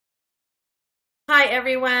Hi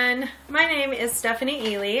everyone, my name is Stephanie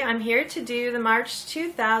Ely. I'm here to do the March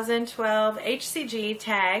 2012 HCG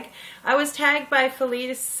tag. I was tagged by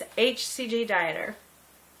Felice HCG Dieter.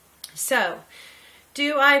 So,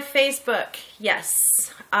 do I Facebook?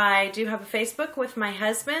 Yes, I do have a Facebook with my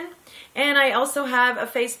husband, and I also have a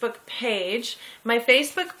Facebook page. My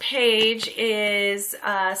Facebook page is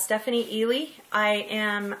Stephanie Ely. I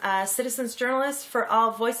am a citizens journalist for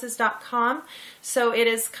allvoices.com, so it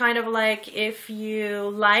is kind of like if you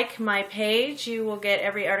like my page, you will get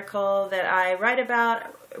every article that I write about.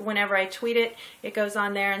 Whenever I tweet it, it goes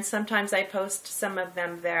on there, and sometimes I post some of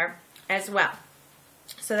them there as well.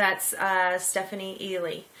 So that's Stephanie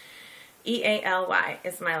Ely. E-A-L-Y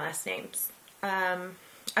is my last name.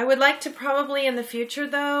 I would like to probably in the future,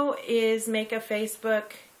 though, is make a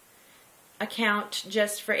Facebook account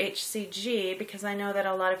just for HCG, because I know that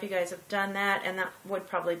a lot of you guys have done that, and that would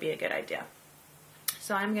probably be a good idea.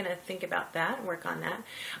 So I'm going to think about that, work on that.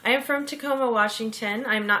 I am from Tacoma, Washington.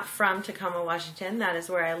 I'm not from Tacoma, Washington. That is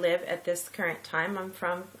where I live at this current time. I'm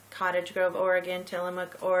from Cottage Grove, Oregon,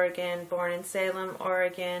 Tillamook, Oregon, born in Salem,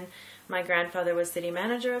 Oregon. My grandfather was city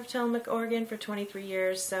manager of Tillamook, Oregon for 23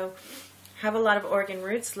 years, so have a lot of Oregon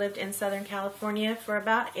roots, lived in Southern California for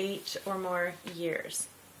about 8 or more years.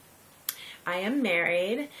 I am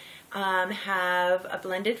married, have a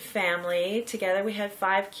blended family. Together we had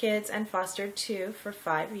 5 kids and fostered 2 for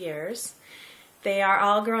 5 years. They are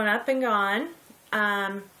all grown up and gone.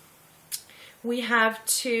 We have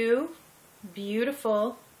 2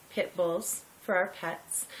 beautiful pit bulls for our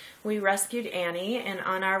pets. We rescued Annie, and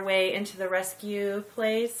on our way into the rescue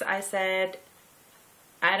place, I said,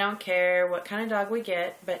 I don't care what kind of dog we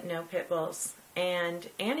get, but no pit bulls. And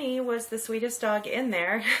Annie was the sweetest dog in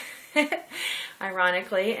there,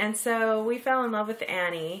 ironically, and so we fell in love with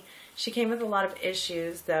Annie. She came with a lot of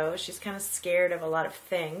issues, though. She's kind of scared of a lot of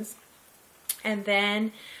things. And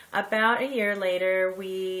then about a year later,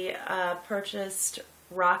 we purchased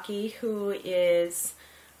Rocky, who is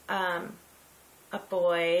a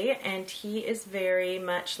boy, and he is very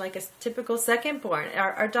much like a typical second-born.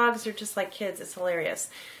 Our dogs are just like kids. It's hilarious.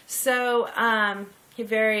 So he's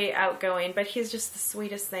very outgoing, but he's just the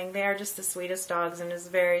sweetest thing. They are just the sweetest dogs, and it's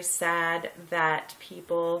very sad that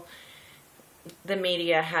the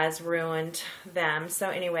media has ruined them. So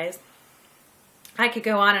anyways, I could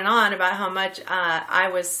go on and on about how much I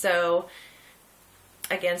was so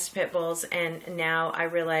against pit bulls, and now I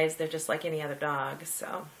realize they're just like any other dog.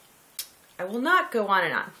 So I will not go on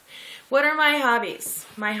and on. What are my hobbies?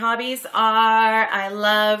 My hobbies are, I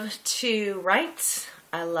love to write,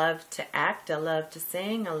 I love to act, I love to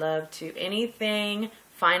sing, I love to anything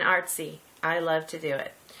fine artsy. I love to do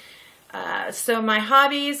it. So my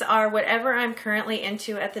hobbies are whatever I'm currently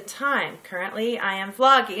into at the time. Currently, I am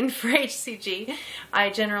vlogging for HCG. I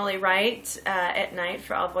generally write at night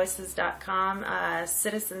for allvoices.com,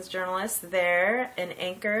 citizens journalist there, an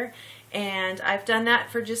anchor, and I've done that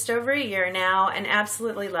for just over a year now and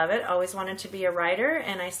absolutely love it. Always wanted to be a writer,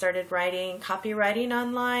 and I started writing copywriting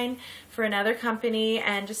online for another company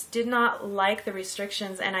and just did not like the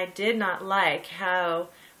restrictions, and I did not like how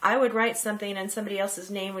I would write something and somebody else's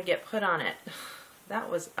name would get put on it. That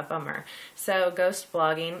was a bummer. So ghost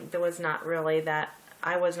blogging, there was not really that.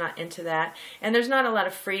 I was not into that. And there's not a lot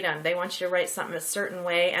of freedom. They want you to write something a certain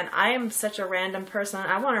way, and I am such a random person.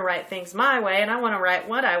 I want to write things my way, and I want to write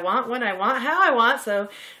what I want, when I want, how I want. So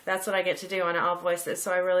that's what I get to do on All Voices.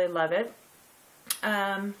 So I really love it.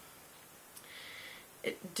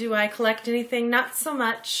 Do I collect anything? Not so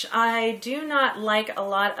much. I do not like a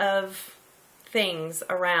lot of things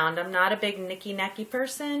around. I'm not a big nicky-nacky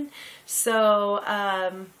person, so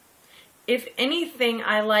if anything,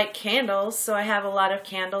 I like candles, so I have a lot of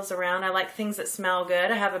candles around. I like things that smell good.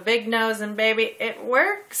 I have a big nose, and baby, it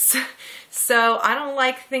works. So I don't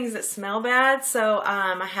like things that smell bad, so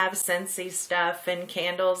I have scentsy stuff and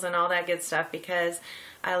candles and all that good stuff because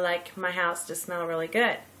I like my house to smell really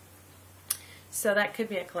good. So that could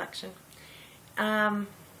be a collection.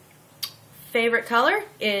 Favorite color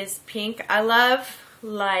is pink. I love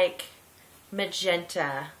like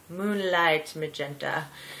magenta, moonlight magenta.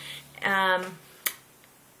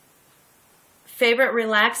 Favorite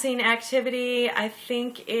relaxing activity I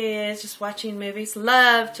think is just watching movies.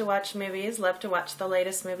 Love to watch movies. Love to watch the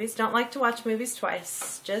latest movies. Don't like to watch movies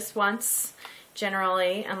twice. Just once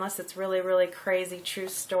generally, unless it's really, really crazy true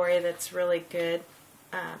story that's really good.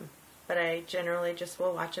 But I generally just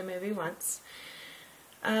will watch a movie once.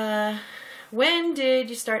 When did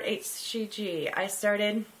you start HCG? I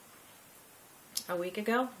started a week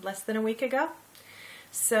ago, less than a week ago.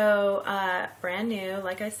 So, brand new,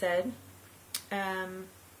 like I said.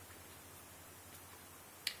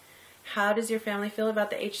 how does your family feel about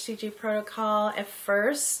the HCG protocol? At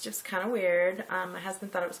first, it was kind of weird. My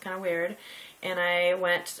husband thought it was kind of weird. And I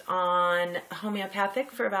went on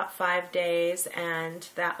homeopathic for about 5 days, and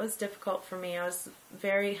that was difficult for me. I was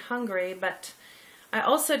very hungry, but I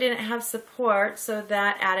also didn't have support, so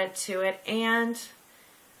that added to it. And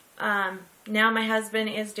now my husband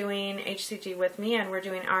is doing HCG with me, and we're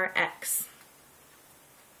doing RX.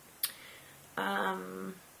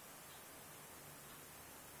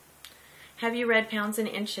 Have you read Pounds and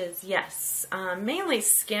Inches? Yes. Mainly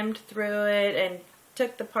skimmed through it and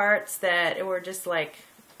took the parts that were just like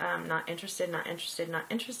not interested, not interested, not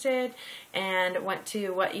interested, and went to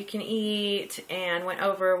what you can eat and went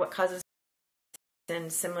over what causes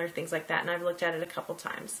and similar things like that. And I've looked at it a couple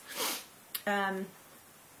times.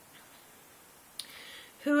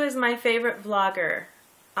 Who is my favorite vlogger?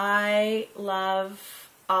 I love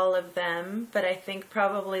all of them, but I think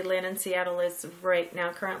probably Lynn in Seattle is right now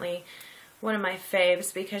currently one of my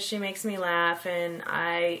faves because she makes me laugh, and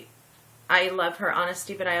I love her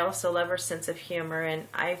honesty, but I also love her sense of humor, and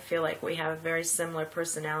I feel like we have a very similar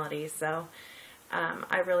personality, so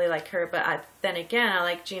I really like her. But then again, I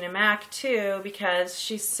like Gina Mac too because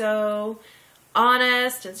she's so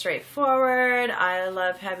honest and straightforward. I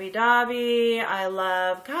love Heavy Dobby. I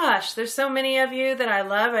love, gosh, there's so many of you that I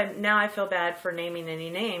love, and now I feel bad for naming any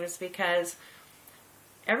names because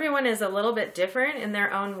everyone is a little bit different in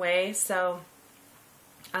their own way, so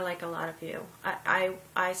I like a lot of you.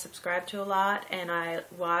 I subscribe to a lot, and I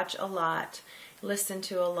watch a lot, listen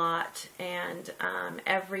to a lot, and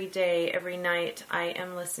every day, every night, I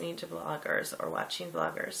am listening to vloggers or watching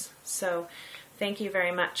vloggers. So thank you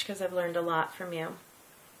very much because I've learned a lot from you.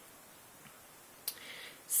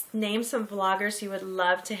 Name some vloggers you would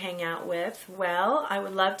love to hang out with. Well, I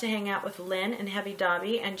would love to hang out with Lynn and Heavy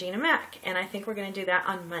Dobby and Gina Mac, and I think we're going to do that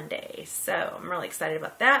on Monday. So I'm really excited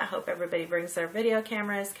about that. I hope everybody brings their video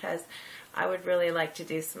cameras because I would really like to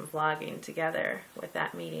do some vlogging together with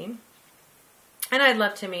that meeting. And I'd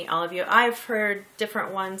love to meet all of you. I've heard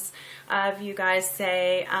different ones of you guys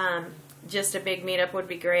say just a big meetup would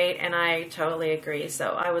be great, and I totally agree.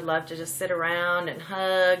 So I would love to just sit around and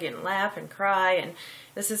hug and laugh and cry, and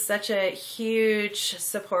this is such a huge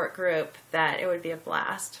support group that it would be a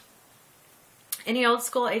blast. Any old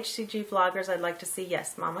school HCG vloggers I'd like to see?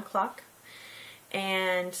 Yes, Mama Clock.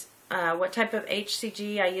 And what type of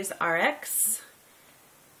HCG? I use RX.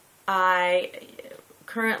 I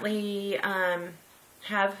currently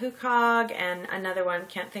have HCG and another one,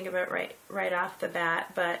 can't think of it right off the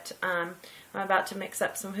bat, but I'm about to mix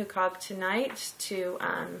up some HCG tonight to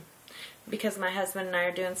because my husband and I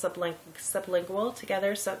are doing sublingual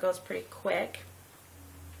together, so it goes pretty quick.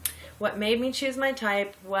 What made me choose my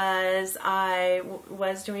type was I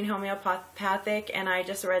was doing homeopathic, and I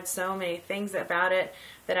just read so many things about it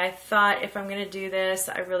that I thought if I'm going to do this,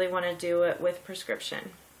 I really want to do it with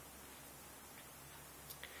prescription.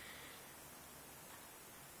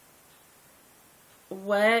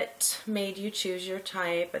 What made you choose your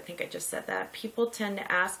type? I think I just said that. People tend to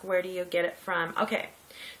ask, where do you get it from? Okay,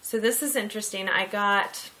 so this is interesting. I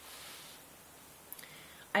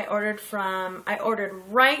ordered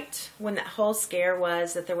right when that whole scare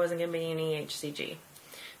was that there wasn't going to be any HCG.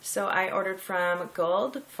 So I ordered from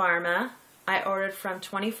Gold Pharma. I ordered from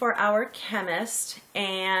 24 Hour Chemist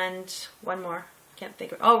and one more. Can't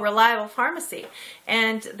think of, oh, Reliable Pharmacy,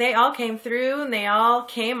 and they all came through, and they all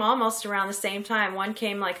came almost around the same time. One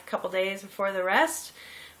came like a couple days before the rest,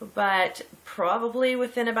 but probably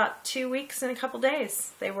within about 2 weeks and a couple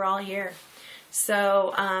days they were all here.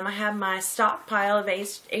 So I have my stockpile of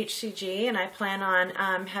HCG, and I plan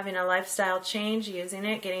on having a lifestyle change using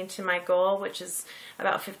it, getting to my goal, which is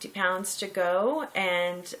about 50 pounds to go.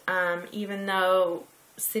 And even though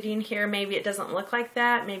sitting here, maybe it doesn't look like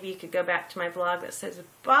that. Maybe you could go back to my vlog that says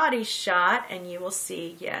body shot, and you will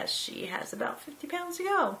see, yes, she has about 50 pounds to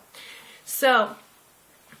go. So,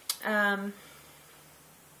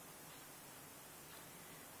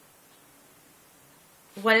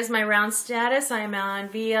 what is my round status? I am on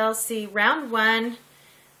VLC round 1,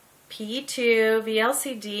 P2,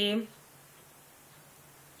 VLCD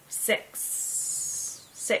 6.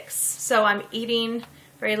 So I'm eating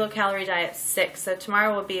very low calorie diet 6. So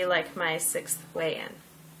tomorrow will be like my 6th weigh-in.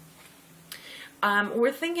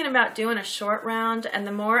 We're thinking about doing a short round, and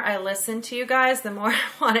the more I listen to you guys, the more I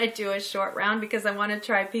want to do a short round because I want to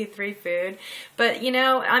try P3 food. But you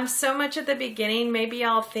know, I'm so much at the beginning, maybe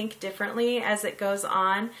I'll think differently as it goes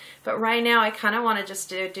on. But right now I kind of want to just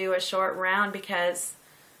do a short round because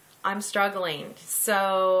I'm struggling.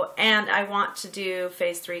 So, and I want to do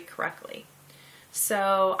phase 3 correctly.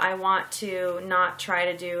 So I want to not try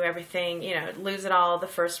to do everything, you know, lose it all the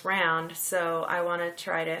first round. So I want to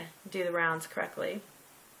try to do the rounds correctly.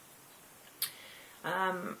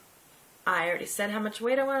 I already said how much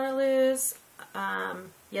weight I want to lose.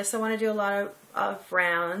 Yes, I want to do a lot of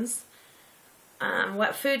rounds.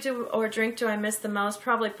 What food or drink do I miss the most?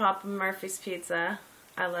 Probably Papa Murphy's pizza.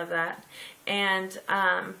 I love that. And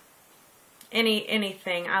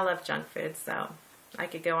anything. I love junk food, so I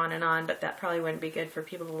could go on, but that probably wouldn't be good for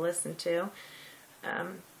people to listen to.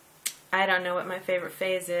 I don't know what my favorite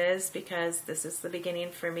phase is because this is the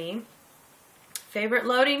beginning for me. Favorite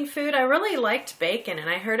loading food? I really liked bacon, and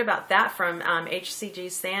I heard about that from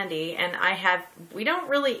HCG Sandy, and we don't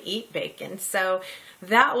really eat bacon, so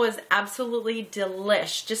that was absolutely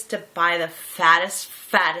delish, just to buy the fattest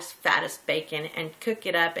bacon and cook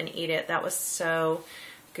it up and eat it. That was so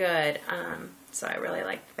good. So I really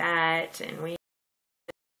liked that, and we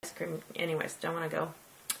ice cream. Anyways, don't want to go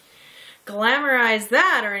glamorize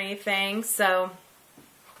that or anything, so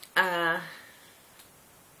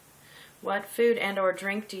what food and or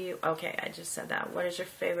drink do you... Okay, I just said that. What is your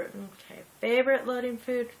favorite... Okay, favorite loading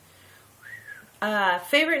food?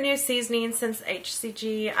 Favorite new seasoning since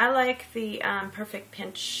HCG. I like the Perfect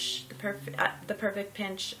Pinch, the Perfect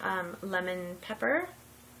Pinch lemon pepper.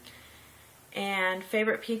 And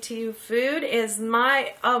favorite PTU food is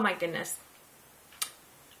oh my goodness.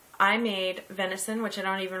 I made venison, which I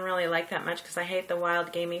don't even really like that much because I hate the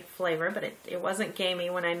wild gamey flavor, but it wasn't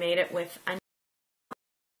gamey when I made it with onion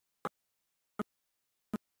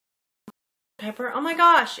pepper. Oh my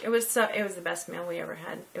gosh, it was the best meal we ever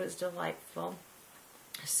had. It was delightful.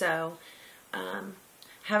 So,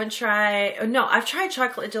 I've tried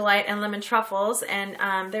Chocolate Delight and lemon truffles,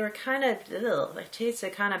 and they were kind of, they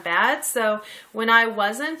tasted kind of bad. So when I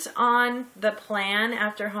wasn't on the plan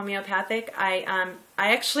after homeopathic, I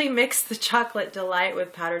actually mixed the Chocolate Delight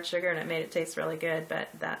with powdered sugar, and it made it taste really good. But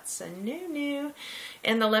that's a new.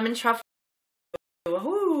 And the lemon truffle,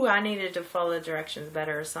 ooh, I needed to follow the directions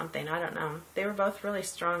better or something. I don't know. They were both really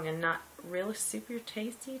strong and not really super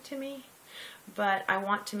tasty to me. But I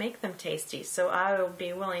want to make them tasty, so I will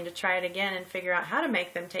be willing to try it again and figure out how to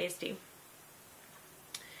make them tasty.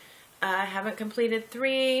 I haven't completed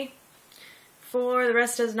 3, 4, the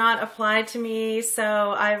rest does not apply to me,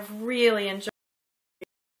 so I've really enjoyed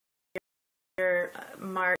your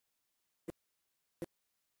March.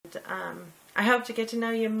 I hope to get to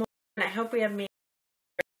know you more, and I hope we have a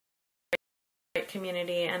great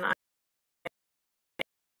community, and right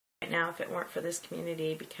now if it weren't for this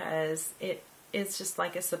community, because it's just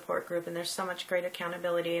like a support group, and there's so much great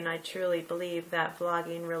accountability, and I truly believe that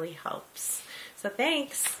vlogging really helps. So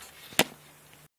thanks.